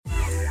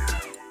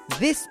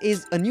This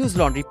is a News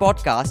Laundry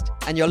podcast,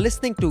 and you're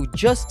listening to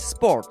Just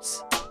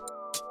Sports.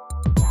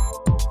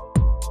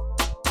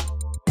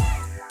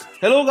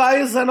 Hello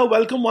guys and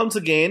welcome once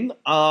again.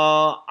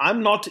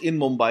 I'm not in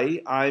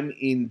Mumbai, I'm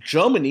in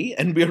Germany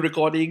and we're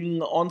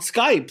recording on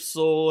Skype.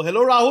 So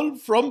hello Rahul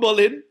from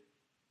Berlin.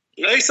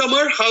 Hey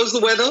Samar, how's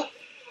the weather?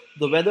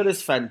 The weather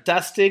is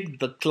fantastic,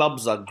 the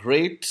clubs are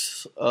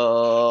great.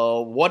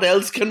 What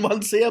else can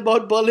one say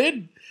about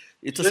Berlin?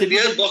 It's a city.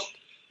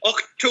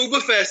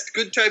 Oktoberfest,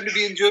 good time to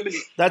be in Germany.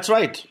 That's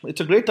right.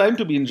 It's a great time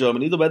to be in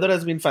Germany. The weather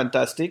has been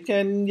fantastic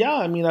and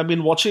I've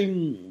been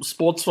watching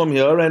sports from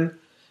here and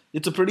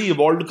it's a pretty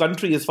evolved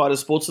country as far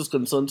as sports is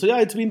concerned. So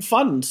it's been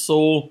fun.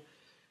 So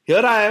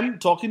here I am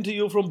talking to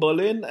you from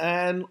Berlin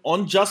and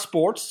on Just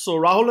Sports. So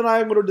Rahul and I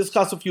are going to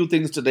discuss a few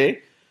things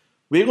today.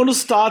 We're going to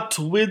start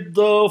with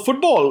the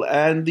football,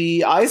 and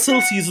the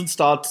ISL season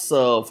starts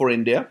for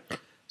India.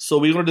 So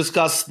we're going to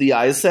discuss the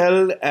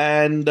ISL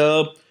and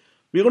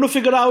we're going to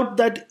figure out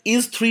that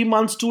is 3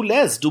 months too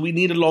less? Do we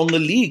need a longer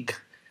league?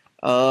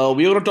 We're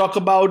going to talk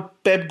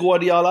about Pep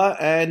Guardiola,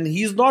 and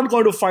he's not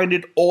going to find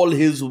it all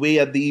his way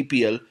at the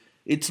EPL.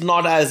 It's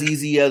not as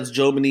easy as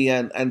Germany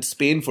and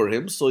Spain for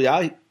him. So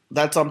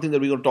that's something that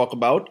we're going to talk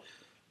about.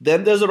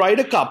 Then there's a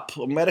Ryder Cup.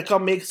 America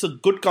makes a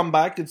good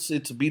comeback.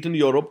 It's beaten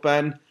Europe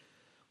and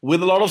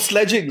with a lot of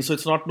sledging. So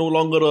it's no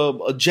longer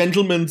a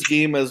gentleman's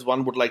game as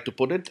one would like to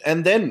put it.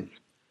 And then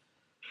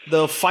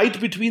the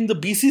fight between the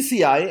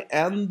BCCI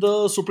and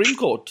the Supreme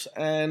Court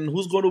and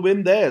who's going to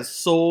win theirs.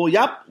 So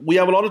we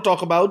have a lot to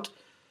talk about.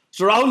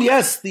 So Rahul,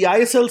 yes, the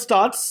ISL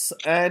starts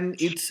and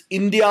it's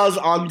India's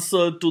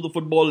answer to the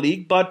Football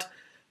League. But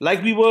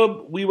like we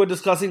were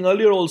discussing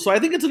earlier also, I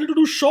think it's a little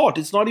too short.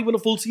 It's not even a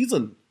full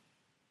season.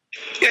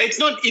 Yeah, it's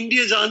not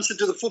India's answer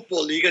to the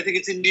Football League. I think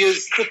it's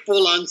India's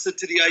football answer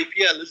to the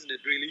IPL, isn't it,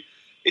 really?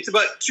 It's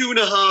about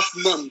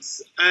 2.5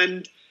 months.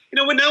 And,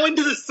 we're now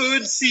into the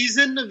third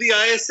season of the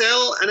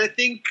ISL. And I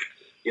think,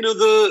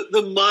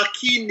 the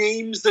marquee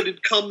names that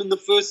had come in the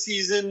first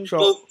season,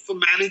 both for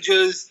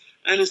managers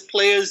and as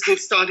players, they've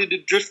started to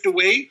drift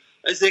away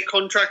as their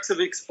contracts have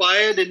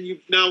expired, and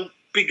you've now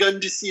begun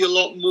to see a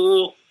lot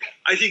more,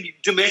 I think,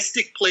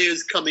 domestic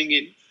players coming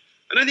in.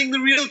 And I think the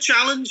real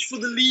challenge for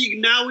the league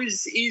now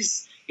is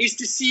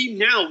to see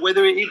now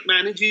whether it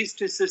manages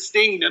to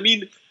sustain. I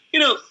mean,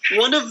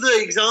 one of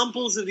the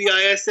examples of the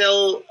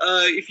ISL,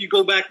 if you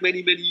go back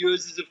many, many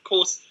years, is, of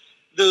course,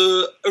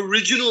 the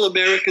original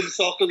American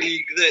Soccer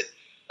League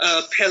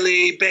that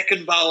Pele,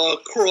 Beckenbauer,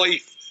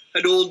 Cruyff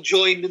had all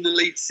joined in the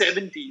late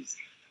 70s.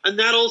 And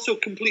that also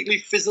completely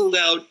fizzled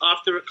out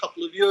after a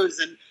couple of years.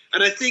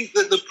 And I think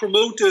that the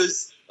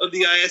promoters of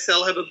the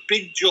ISL have a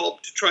big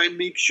job to try and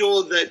make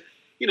sure that,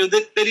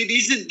 that it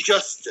isn't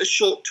just a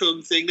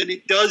short-term thing, that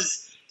it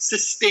does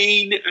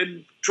sustain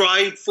and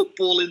drive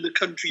football in the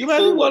country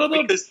forward.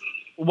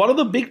 One of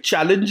the big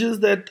challenges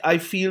that I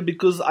feel,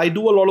 because I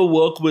do a lot of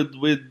work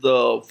with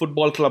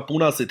Football Club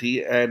Pune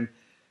City and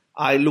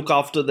I look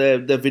after their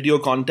video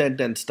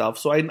content and stuff.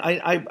 So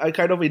I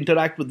kind of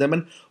interact with them.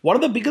 And one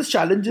of the biggest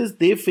challenges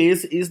they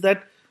face is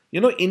that,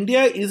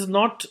 India is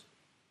not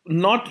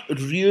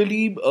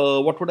really,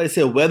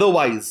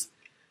 weather-wise,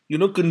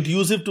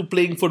 conducive to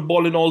playing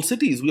football in all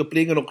cities. We are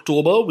playing in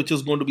October, which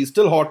is going to be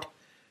still hot.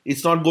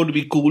 It's not going to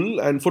be cool.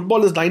 And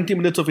football is 90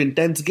 minutes of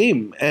intense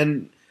game.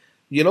 And,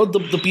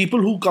 the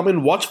people who come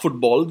and watch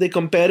football, they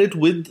compare it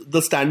with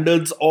the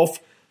standards of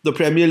the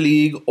Premier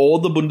League or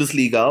the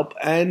Bundesliga.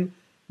 And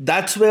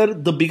that's where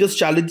the biggest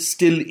challenge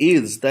still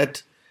is,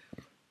 that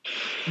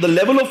the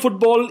level of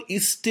football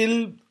is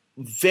still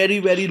very,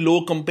 very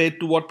low compared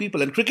to what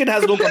people... And cricket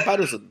has no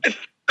comparison.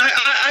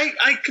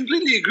 I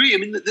completely agree. I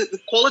mean, the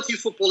quality of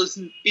football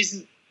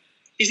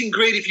isn't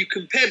great if you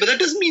compare, but that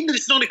doesn't mean that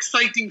it's not an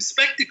exciting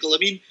spectacle. I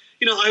mean,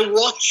 I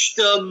watched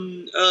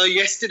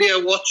yesterday.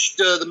 I watched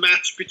the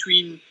match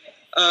between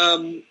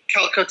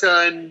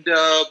Calcutta and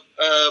I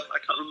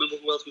can't remember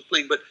who else was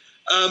playing, but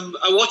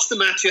I watched the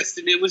match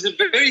yesterday. It was a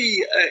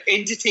very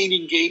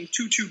entertaining game,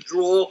 2-2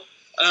 draw.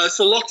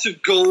 So lots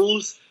of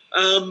goals.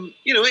 An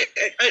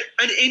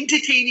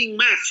entertaining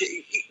match.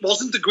 It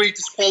wasn't the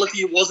greatest quality.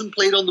 It wasn't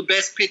played on the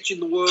best pitch in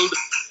the world.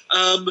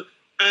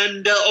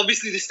 And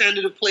obviously the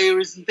standard of player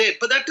isn't there.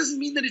 But that doesn't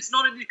mean that it's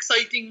not an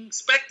exciting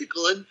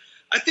spectacle. And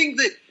I think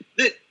that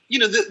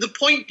the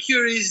point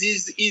here is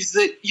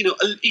that,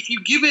 if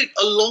you give it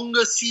a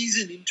longer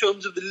season in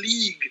terms of the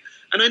league,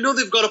 and I know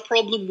they've got a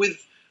problem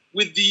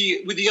with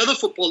the other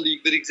football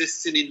league that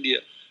exists in India.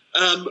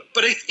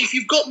 But if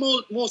you've got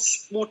more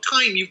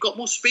time, you've got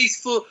more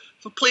space for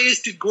players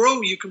to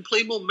grow. You can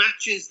play more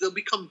matches. They'll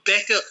become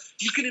better.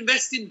 You can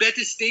invest in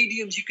better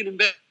stadiums. You can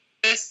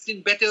invest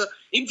in better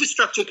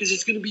infrastructure because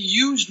it's going to be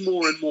used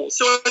more and more.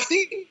 So I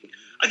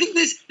think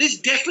there's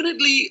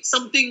definitely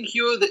something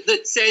here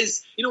that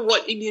says,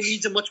 India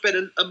needs a much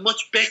better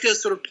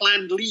sort of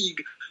planned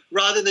league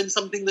rather than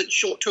something that's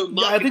short-term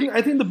marketing.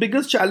 I think the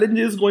biggest challenge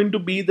is going to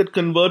be that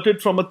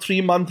converted from a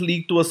 3-month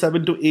league to a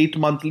 7 to 8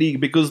 month league,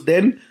 because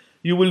then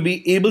you will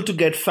be able to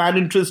get fan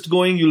interest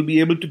going. You'll be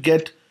able to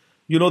get,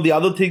 the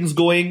other things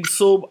going.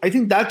 So I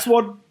think that's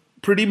what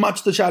pretty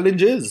much the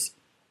challenge is.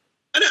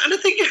 And I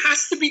think it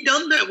has to be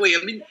done that way.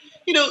 I mean,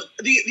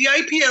 the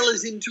IPL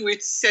is into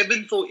its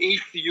 7th or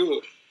 8th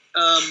year,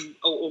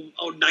 or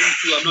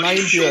 9th year. I'm not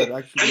even sure. 9th year,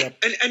 actually. Yeah.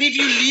 And if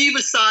you leave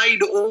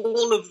aside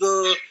all of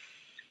the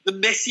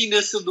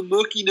messiness of the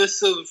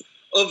murkiness of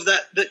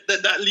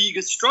that league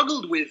has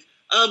struggled with,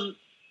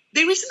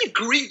 there isn't a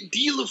great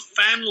deal of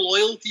fan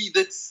loyalty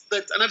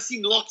and I've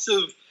seen lots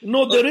of...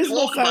 No, there is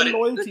no fan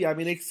loyalty. I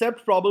mean,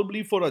 except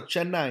probably for a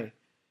Chennai,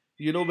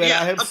 where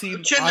I have seen...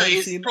 Chennai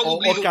is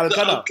probably or Calcutta.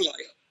 The outlier.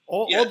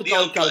 Or the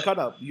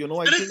Calcutta,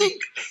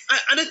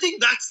 I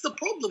think that's the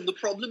problem. The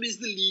problem is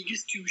the league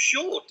is too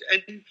short.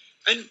 And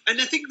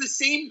I think the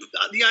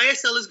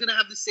ISL is going to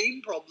have the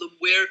same problem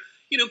where,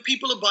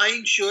 people are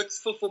buying shirts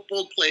for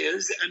football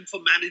players and for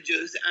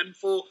managers and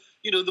for...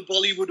 the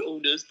Bollywood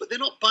owners, but they're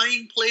not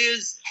buying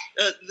players,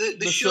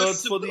 the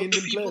shirts for the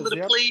Indian people that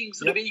are playing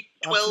sort of 8,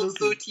 12,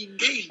 absolutely. 13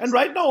 games. And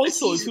right now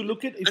also, if you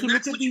look at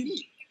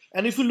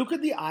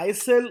the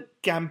ISL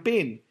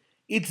campaign,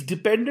 it's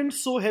dependent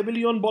so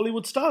heavily on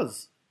Bollywood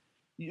stars.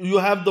 You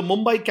have the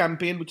Mumbai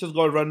campaign, which has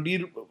got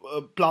Ranbir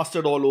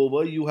plastered all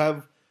over. You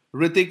have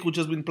Hrithik, which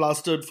has been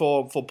plastered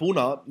for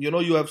Pune.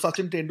 You have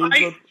Sachin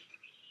Tendulkar.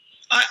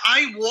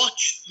 I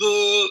watched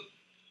the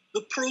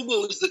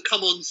promos that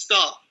come on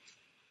Star.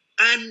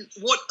 And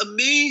what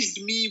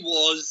amazed me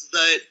was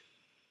that,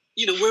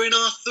 we're in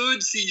our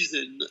 3rd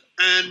season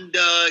and,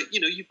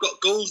 you've got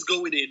goals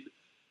going in.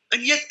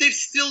 And yet they've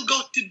still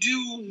got to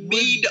do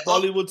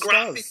made-up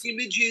graphic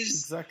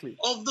images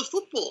of the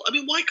football. I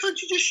mean, why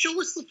can't you just show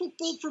us the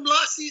football from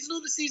last season or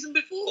the season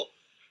before?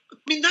 I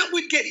mean, that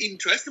would get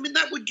interest. I mean,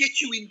 that would get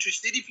you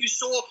interested if you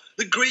saw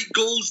the great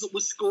goals that were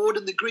scored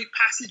and the great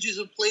passages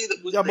of play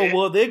that was there. Yeah, but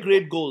were they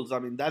great goals? I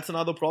mean, that's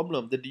another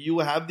problem. That you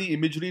have the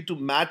imagery to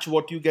match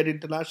what you get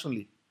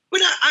internationally.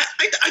 But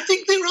I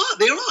think there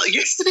are.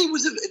 Yesterday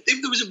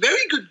there was a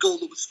very good goal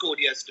that was scored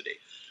yesterday.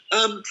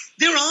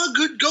 There are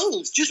good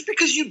goals. Just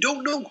because you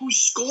don't know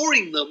who's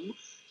scoring them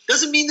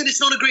doesn't mean that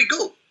it's not a great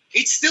goal.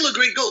 It's still a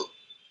great goal.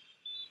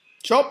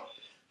 Sure.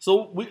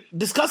 So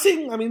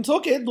discussing, I mean, it's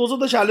okay. Those are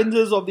the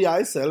challenges of the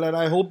ISL, and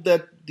I hope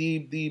that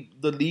the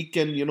league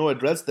can,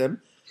 address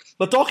them.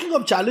 But talking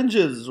of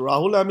challenges,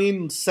 Rahul, I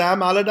mean,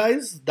 Sam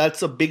Allardyce,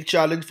 that's a big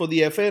challenge for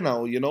the FA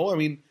now, I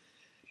mean,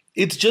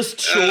 it's just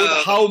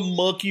showed how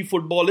murky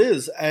football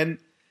is. And,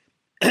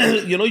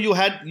 you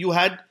had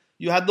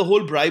the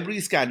whole bribery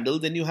scandal.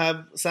 Then you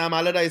have Sam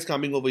Allardyce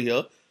coming over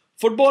here.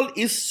 Football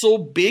is so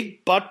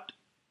big, but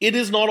it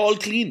is not all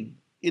clean.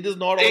 It is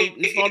not all.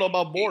 It's not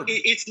above board.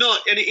 It's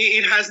not, and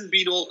it hasn't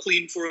been all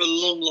clean for a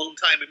long, long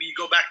time. I mean, you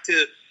go back to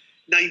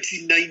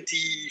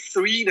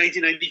 1993,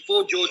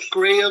 1994. George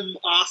Graham,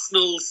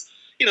 Arsenal's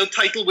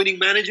title-winning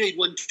manager. He'd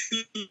won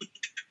 2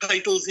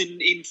 titles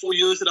in 4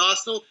 years at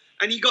Arsenal,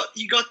 and he got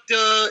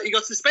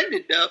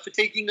suspended for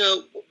taking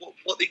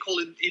what they call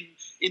in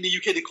the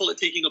UK they call it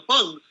taking a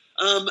bung.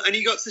 And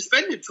he got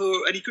suspended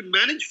and he couldn't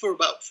manage for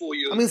about 4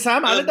 years. I mean,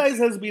 Sam Allardyce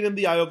has been in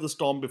the eye of the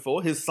storm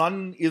before. His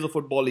son is a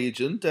football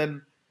agent,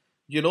 and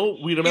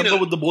we remember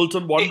with the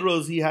Bolton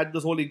Wanderers, he had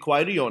this whole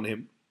inquiry on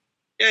him.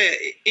 Yeah,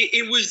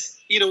 it was.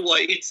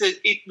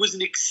 It was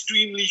an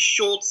extremely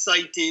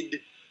short-sighted,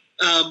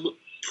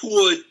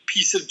 poor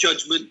piece of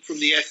judgment from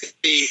the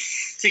FA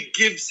to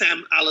give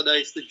Sam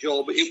Allardyce the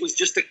job. It was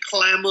just a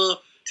clamour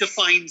to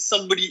find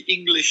somebody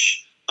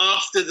English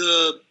after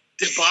the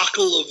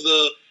debacle of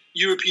the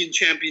European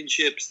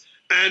Championships,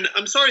 and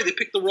I'm sorry they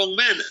picked the wrong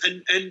man,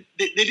 and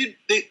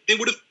they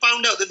would have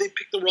found out that they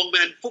picked the wrong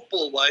man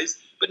football wise,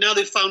 but now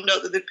they've found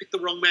out that they picked the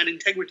wrong man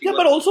integrity wise. Yeah,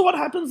 but also what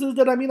happens is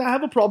that, I mean, I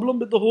have a problem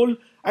with the whole.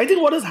 I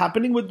think what is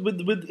happening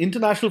with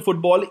international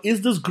football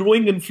is this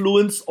growing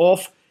influence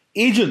of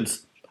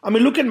agents. I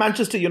mean, look at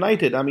Manchester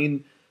United. I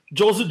mean,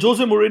 Jose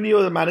Mourinho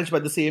was managed by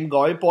the same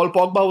guy. Paul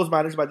Pogba was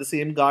managed by the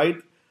same guy.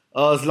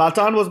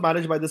 Zlatan was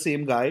managed by the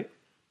same guy.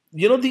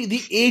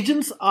 The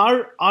agents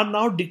are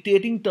now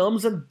dictating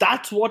terms, and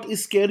that's what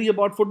is scary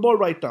about football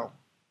right now.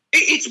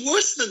 It's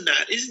worse than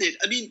that, isn't it?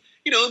 I mean,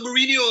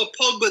 Mourinho or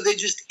Pogba, they're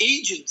just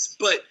agents.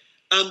 But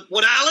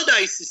what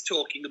Allardyce is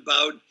talking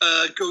about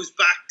goes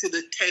back to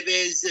the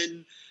Tevez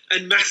and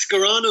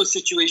Mascherano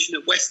situation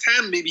at West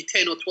Ham maybe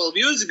 10 or 12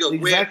 years ago.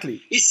 Exactly.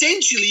 Where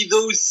essentially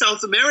those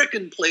South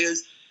American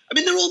players, I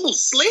mean, they're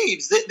almost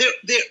slaves. They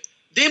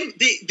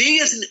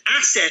as an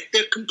asset,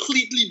 they're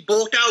completely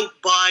bought out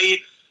by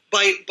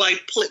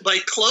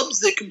clubs.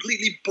 They're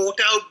completely bought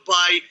out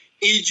by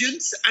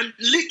agents, and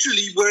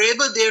literally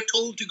wherever they're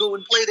told to go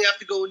and play, they have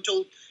to go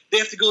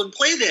and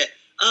play there.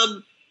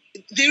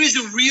 There is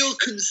a real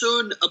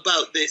concern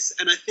about this,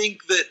 and I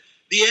think that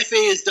the FA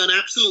has done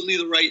absolutely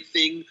the right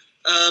thing.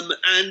 I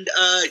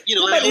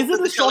hope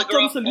that the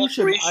Telegraph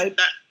operation,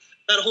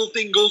 that whole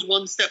thing goes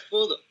one step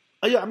further.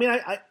 Yeah, I mean,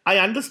 I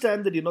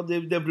understand that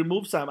they've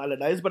removed Sam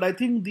Allardyce, but I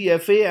think the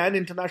FA and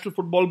international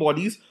football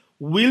bodies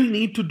will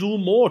need to do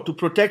more to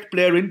protect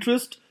player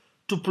interest,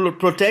 to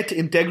protect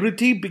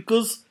integrity,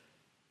 because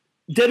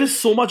there is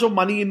so much of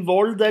money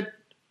involved that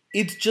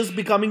it's just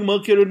becoming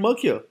murkier and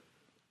murkier.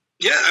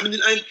 Yeah, I mean,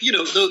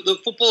 the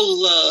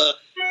football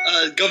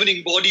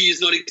governing body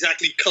is not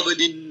exactly covered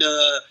in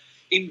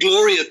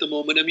glory at the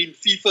moment. I mean,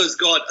 FIFA's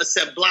got a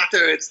Sepp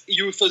Blatter,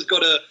 UEFA's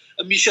got a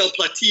Michel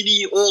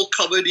Platini, all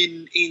covered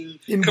in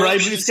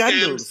bribery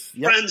scandals.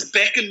 Yep. Franz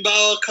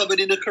Beckenbauer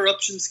covered in a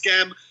corruption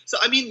scam. So,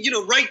 I mean,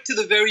 right to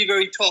the very,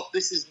 very top,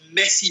 this is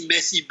messy,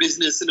 messy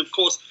business. And, of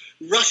course,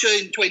 Russia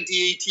in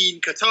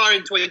 2018, Qatar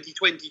in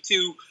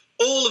 2022,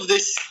 all of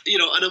this,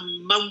 on a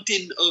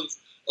mountain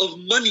of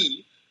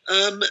money.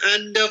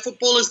 And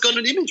football has got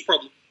an image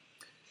problem.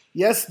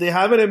 Yes, they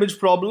have an image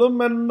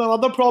problem. And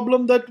another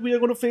problem that we are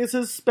going to face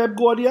is Pep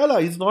Guardiola.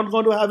 He's not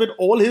going to have it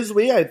all his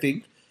way, I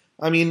think.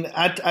 I mean,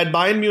 at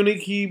Bayern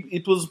Munich,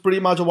 it was pretty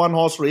much a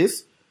one-horse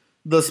race.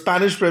 The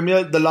Spanish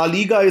Premier, the La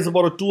Liga, is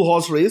about a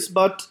two-horse race.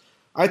 But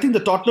I think the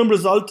Tottenham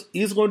result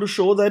is going to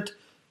show that,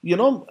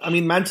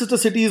 Manchester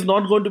City is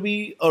not going to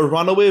be a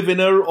runaway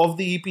winner of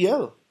the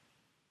EPL.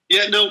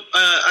 Yeah, no,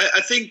 I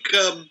think,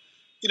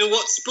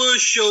 what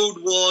Spurs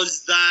showed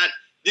was that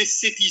this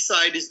City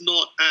side is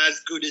not as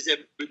good as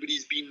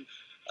everybody's been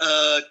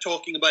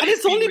talking about. And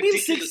it's only been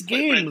 6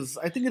 games.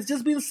 I think it's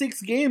just been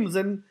 6 games.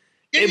 And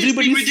it's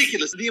been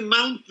ridiculous. The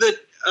amount that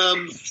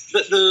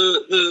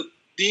the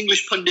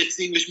English pundits,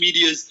 the English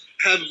medias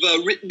have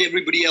written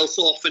everybody else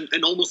off and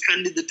almost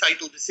handed the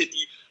title to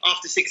City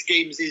after 6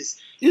 games is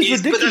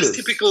ridiculous. But that's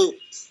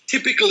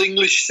typical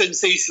English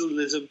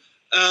sensationalism.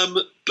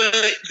 But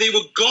they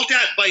were got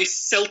at by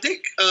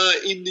Celtic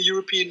in the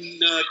European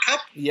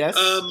Cup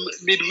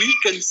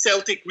midweek, and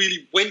Celtic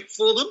really went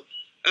for them.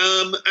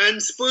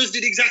 And Spurs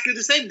did exactly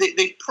the same.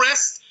 They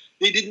pressed.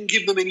 They didn't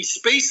give them any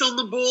space on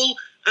the ball,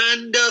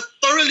 and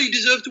thoroughly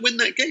deserved to win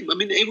that game. I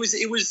mean, it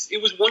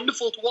was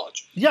wonderful to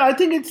watch. Yeah, I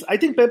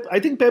think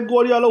Pep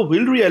Guardiola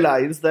will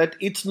realize that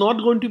it's not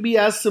going to be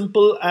as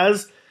simple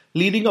as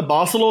leading a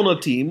Barcelona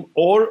team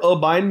or a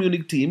Bayern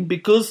Munich team,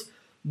 because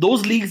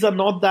those leagues are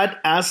not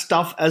that as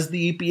tough as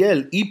the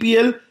EPL.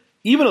 EPL,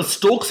 even a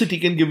Stoke City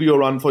can give you a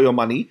run for your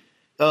money.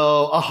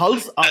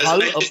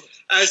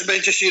 As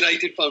Manchester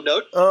United found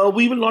out.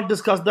 We will not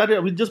discuss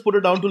that. We just put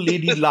it down to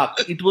lady luck.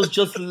 It was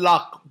just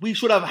luck. We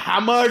should have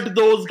hammered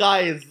those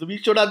guys. We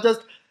should have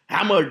just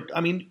hammered.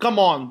 I mean, come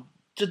on.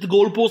 Just the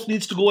goalpost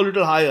needs to go a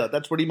little higher.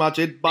 That's pretty much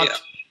it.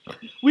 But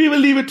we will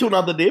leave it to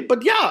another day.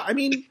 But yeah, I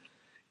mean,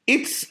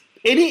 it's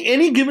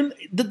any given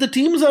the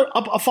teams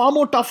are far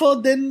more tougher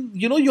than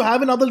you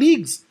have in other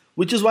leagues,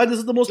 which is why this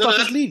is the most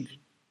toughest league.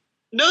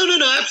 No,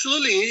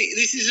 absolutely.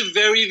 This is a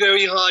very,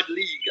 very hard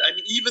league, and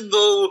even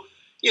though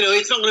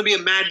it's not going to be a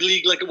mad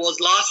league like it was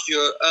last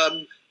year,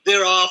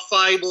 there are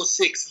 5 or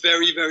 6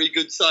 very, very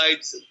good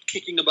sides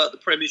kicking about the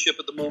Premiership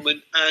at the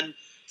moment, and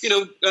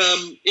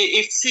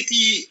if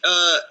City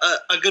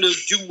are going to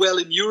do well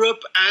in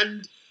Europe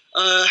and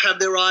have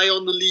their eye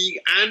on the league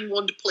and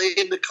want to play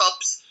in the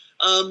cups,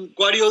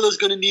 Guardiola is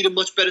going to need a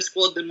much better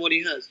squad than what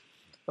he has.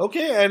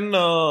 Okay, and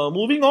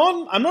moving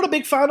on, I'm not a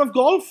big fan of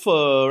golf,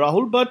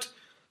 Rahul, but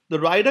the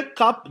Ryder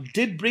Cup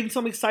did bring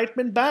some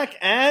excitement back,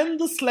 and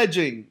the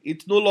sledging.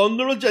 It's no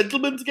longer a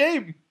gentleman's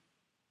game.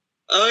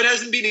 It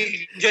hasn't been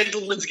a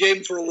gentleman's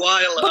game for a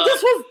while. But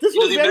this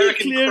was the very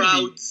American clearly.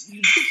 Crowds.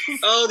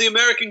 The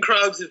American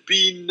crowds have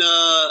been,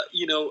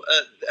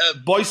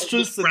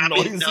 boisterous and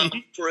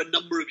noisy for a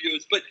number of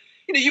years. But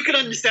you can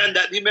understand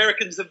that the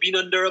Americans have been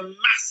under a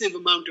massive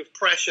amount of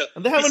pressure.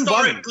 And they haven't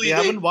won. They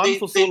haven't won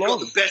for so long. They've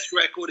got the best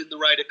record in the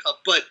Ryder Cup,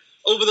 but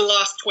over the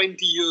last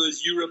 20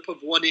 years, Europe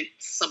have won it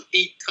some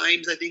 8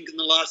 times, I think, in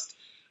the last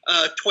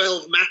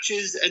 12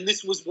 matches. And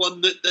this was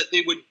one that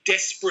they were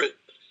desperate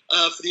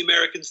for the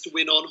Americans to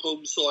win on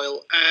home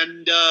soil.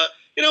 And,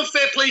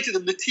 fair play to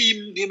them.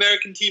 The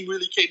American team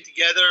really came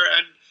together,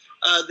 and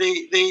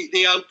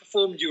they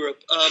outperformed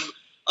Europe.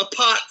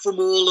 Apart from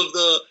all of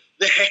the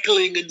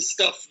heckling and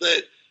stuff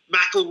that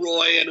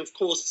McIlroy and, of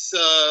course,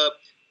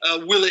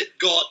 Willett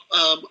got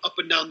up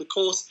and down the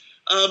course.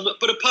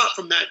 But apart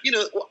from that,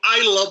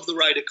 I love the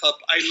Ryder Cup.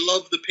 I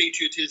love the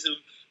patriotism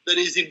that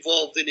is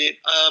involved in it.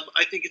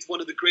 I think it's one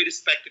of the greatest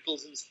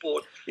spectacles in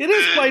sport. It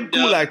is quite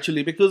cool,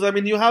 actually, because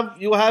you have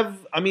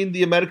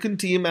the American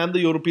team and the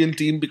European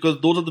team,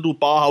 because those are the 2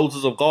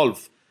 powerhouses of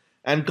golf,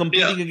 and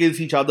competing against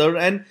each other.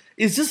 And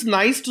it's just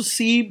nice to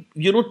see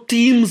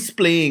teams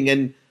playing,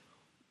 and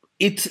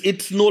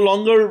it's no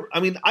longer.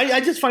 I mean,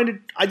 I just find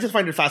it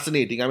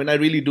fascinating. I mean, I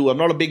really do. I'm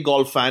not a big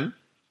golf fan,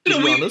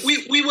 to be honest.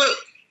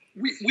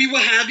 We were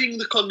having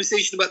the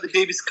conversation about the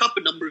Davis Cup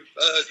a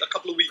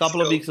couple of weeks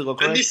ago.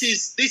 Correct. And this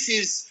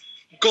is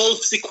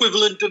golf's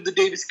equivalent of the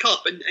Davis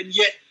Cup, and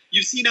yet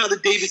you've seen how the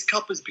Davis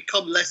Cup has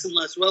become less and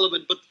less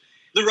relevant, but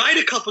the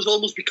Ryder Cup has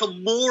almost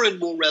become more and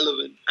more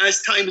relevant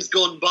as time has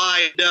gone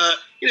by. And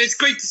it's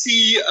great to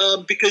see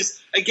because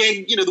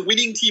again, the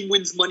winning team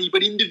wins money,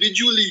 but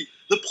individually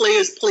the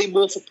players play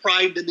more for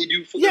pride than they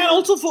do for. Yeah, I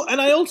also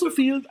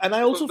feel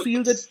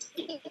that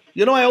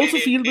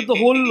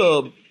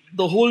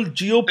the whole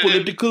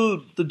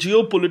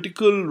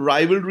geopolitical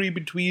rivalry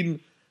between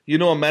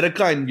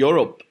America and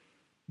Europe,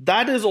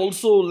 that is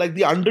also like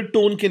the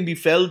undertone can be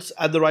felt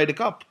at the Ryder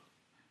Cup.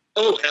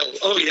 Oh hell,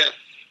 oh yeah.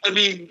 I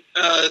mean,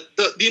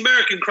 the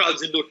American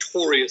crowds are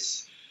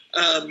notorious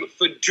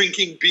for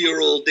drinking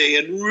beer all day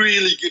and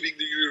really giving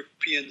the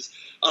Europeans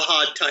a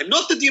hard time.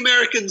 Not that the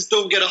Americans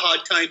don't get a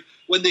hard time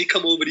when they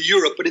come over to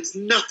Europe, but it's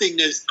nothing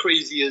as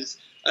crazy as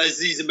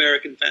these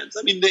American fans.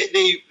 I mean,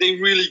 they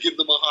really give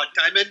them a hard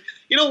time. And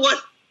you know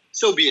what?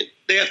 So be it.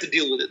 They have to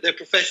deal with it. They're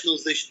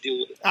professionals. They should deal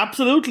with it.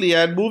 Absolutely.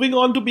 And moving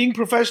on to being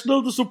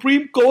professional, the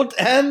Supreme Court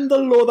and the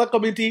Lodha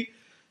Committee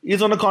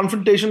is on a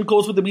confrontation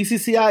course with the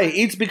BCCI.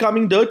 It's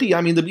becoming dirty.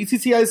 I mean, the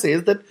BCCI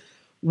says that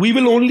we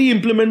will only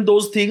implement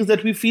those things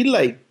that we feel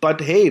like.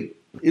 But hey,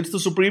 it's the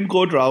Supreme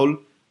Court, Rahul.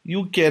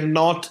 You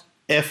cannot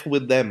F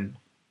with them.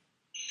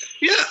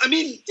 Yeah, I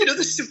mean,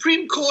 the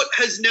Supreme Court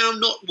has now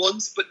not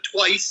once but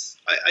twice,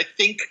 I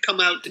think, come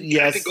out and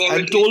categorically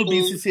and told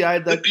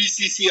BCCI that the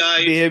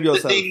BCCI behave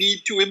yourself. that they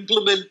need to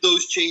implement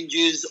those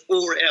changes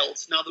or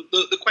else. Now,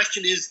 the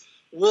question is,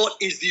 what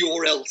is the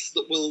or else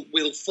that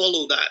will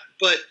follow that?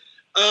 But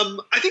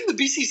I think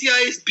the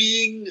BCCI is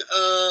being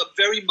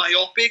very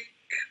myopic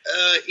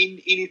in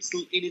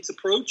its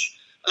approach.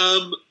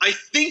 I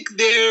think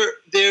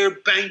they're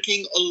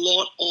banking a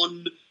lot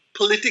on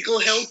political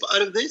help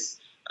out of this.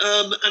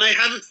 And I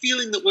have a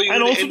feeling that we're going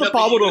to also the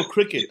power of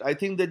cricket. I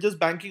think they're just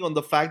banking on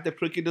the fact that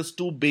cricket is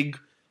too big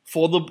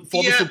for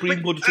the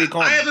Supreme Court to take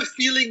on. I have a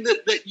feeling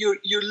that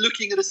you're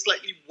looking at a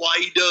slightly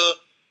wider,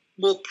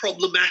 more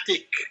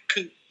problematic,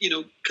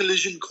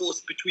 collision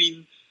course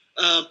between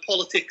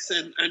politics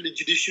and the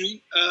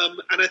judiciary.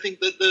 And I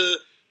think that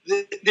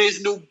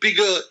there's no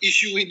bigger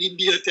issue in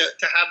India to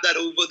have that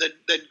over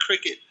than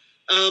cricket.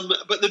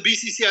 But the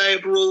BCCI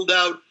have rolled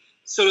out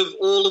sort of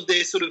all of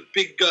their sort of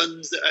big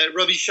guns,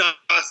 Ravi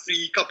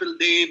Shastri, Kapil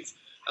Dev,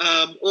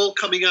 all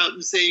coming out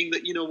and saying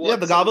that,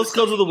 the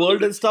Gavaskars of the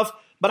world and stuff.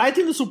 But I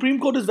think the Supreme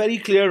Court is very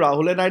clear,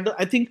 Rahul. And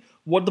I think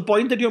what the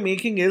point that you're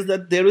making is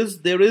that there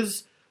is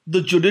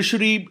the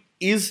judiciary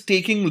is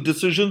taking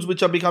decisions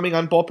which are becoming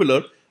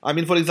unpopular. I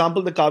mean, for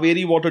example, the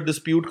Kaveri water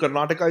dispute,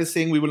 Karnataka is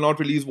saying we will not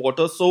release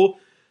water. So,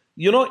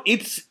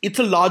 it's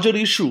a larger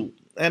issue.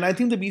 And I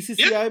think the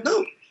BCCI... Yeah,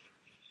 no.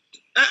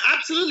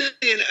 Absolutely,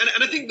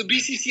 and I think the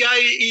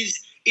BCCI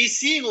is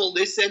seeing all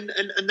this, and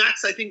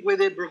that's, I think, where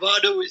their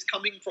bravado is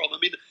coming from. I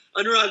mean,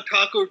 Anurag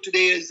Thakur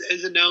today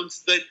has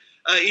announced that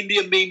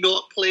India may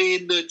not play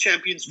in the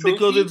Champions Trophy.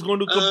 Because it's going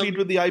to compete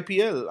with the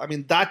IPL. I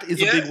mean, that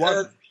is a big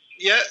one.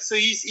 So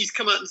he's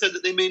come out and said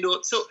that they may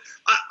not. So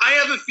I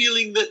have a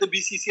feeling that the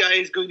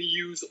BCCI is going to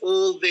use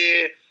all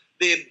their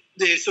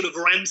sort of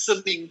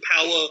ransoming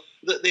power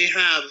that they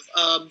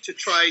have to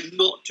try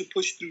not to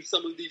push through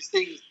some of these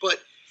things. But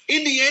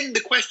in the end,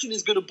 the question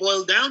is going to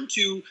boil down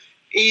to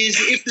is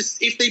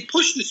if they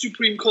push the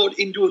Supreme Court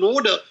into a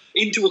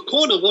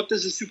corner, what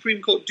does the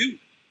Supreme Court do?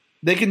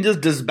 They can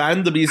just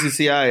disband the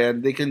BCCI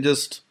and they can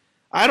just,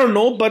 I don't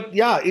know, but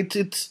yeah,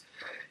 it's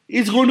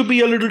going to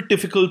be a little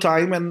difficult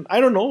time and I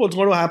don't know what's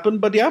going to happen,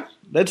 but yeah,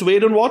 let's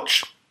wait and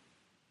watch.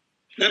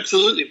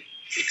 Absolutely.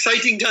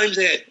 Exciting times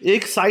ahead.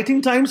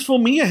 Exciting times for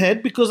me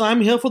ahead because I'm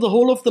here for the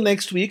whole of the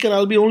next week and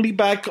I'll be only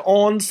back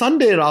on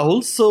Sunday,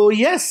 Rahul. So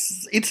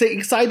yes, it's an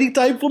exciting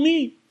time for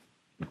me.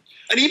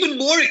 An even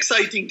more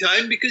exciting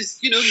time because,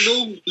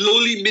 no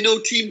lowly minnow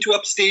team to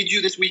upstage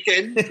you this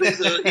weekend.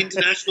 There's an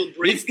international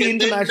break. It's the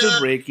international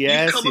break,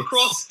 yes. You come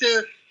across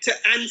to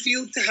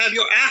Anfield to have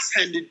your ass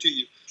handed to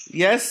you.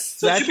 Yes,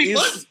 so it should be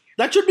fun.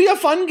 That should be a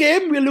fun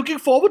game. We're looking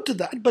forward to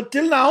that. But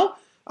till now,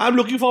 I'm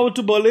looking forward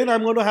to Berlin.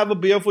 I'm going to have a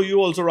beer for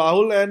you also,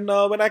 Rahul. And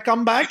when I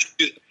come back,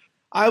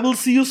 I will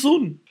see you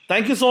soon.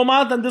 Thank you so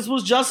much. And this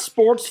was just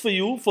sports for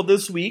you for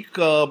this week.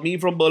 Me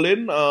from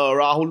Berlin,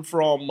 Rahul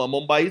from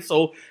Mumbai.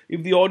 So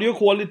if the audio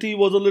quality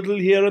was a little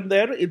here and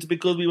there, it's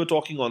because we were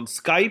talking on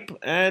Skype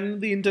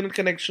and the internet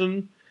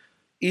connection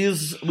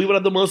we were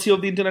at the mercy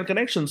of the internet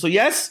connection. So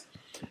yes,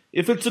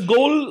 if it's a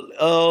goal,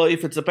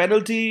 if it's a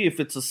penalty, if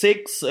it's a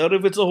six, or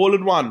if it's a hole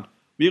in one,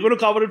 we're going to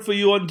cover it for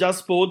you on Just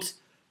Sports.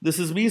 This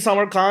is me,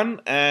 Samar Khan,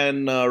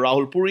 and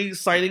Rahul Puri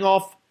signing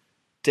off.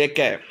 Take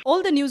care.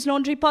 All the News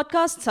Laundry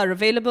podcasts are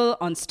available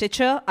on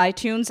Stitcher,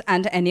 iTunes,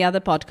 and any other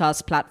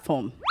podcast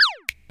platform.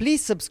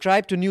 Please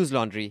subscribe to News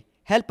Laundry.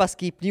 Help us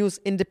keep news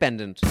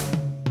independent.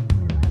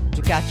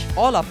 To catch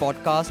all our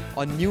podcasts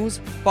on news,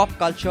 pop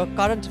culture,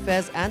 current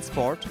affairs, and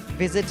sport,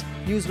 visit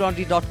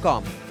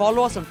newslaundry.com.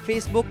 Follow us on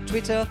Facebook,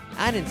 Twitter,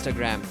 and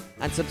Instagram,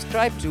 and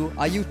subscribe to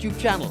our YouTube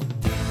channel.